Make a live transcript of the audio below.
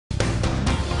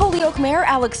Holyoke Mayor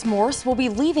Alex Morse will be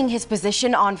leaving his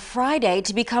position on Friday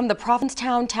to become the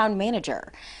Provincetown town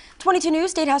manager. 22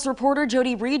 News State House reporter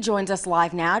Jody Reed joins us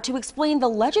live now to explain the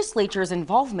legislature's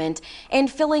involvement in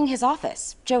filling his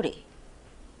office. Jody.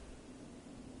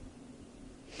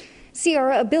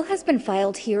 Sierra, a bill has been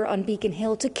filed here on Beacon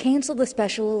Hill to cancel the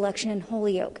special election in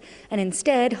Holyoke and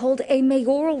instead hold a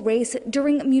mayoral race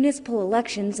during municipal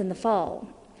elections in the fall.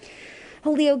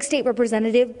 Holyoke State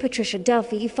Representative Patricia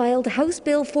Duffy filed House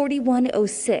Bill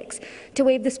 4106 to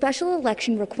waive the special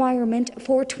election requirement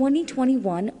for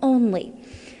 2021 only.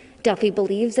 Duffy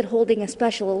believes that holding a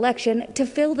special election to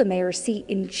fill the mayor's seat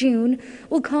in June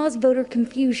will cause voter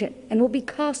confusion and will be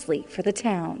costly for the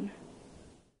town.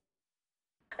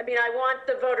 I mean, I want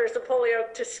the voters of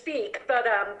Holyoke to speak, but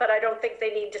I don't think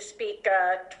they need to speak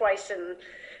twice in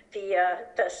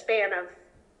the span of,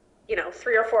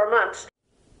 3 or 4 months.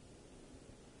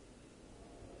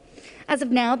 As of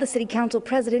now, the City Council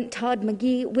President Todd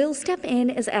McGee will step in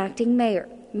as acting mayor.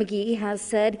 McGee has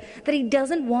said that he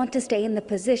doesn't want to stay in the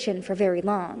position for very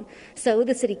long, so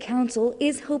the City Council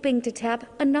is hoping to tap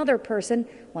another person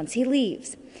once he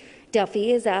leaves.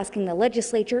 Duffy is asking the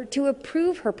legislature to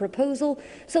approve her proposal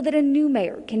so that a new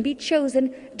mayor can be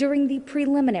chosen during the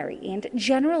preliminary and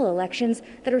general elections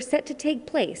that are set to take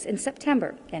place in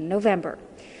September and November.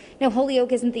 Now,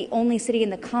 Holyoke isn't the only city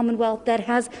in the Commonwealth that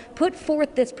has put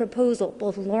forth this proposal.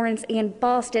 Both Lawrence and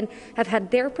Boston have had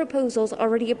their proposals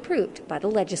already approved by the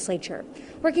legislature.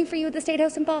 Working for you at the State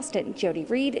House in Boston, Jody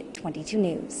Reed, 22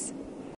 News.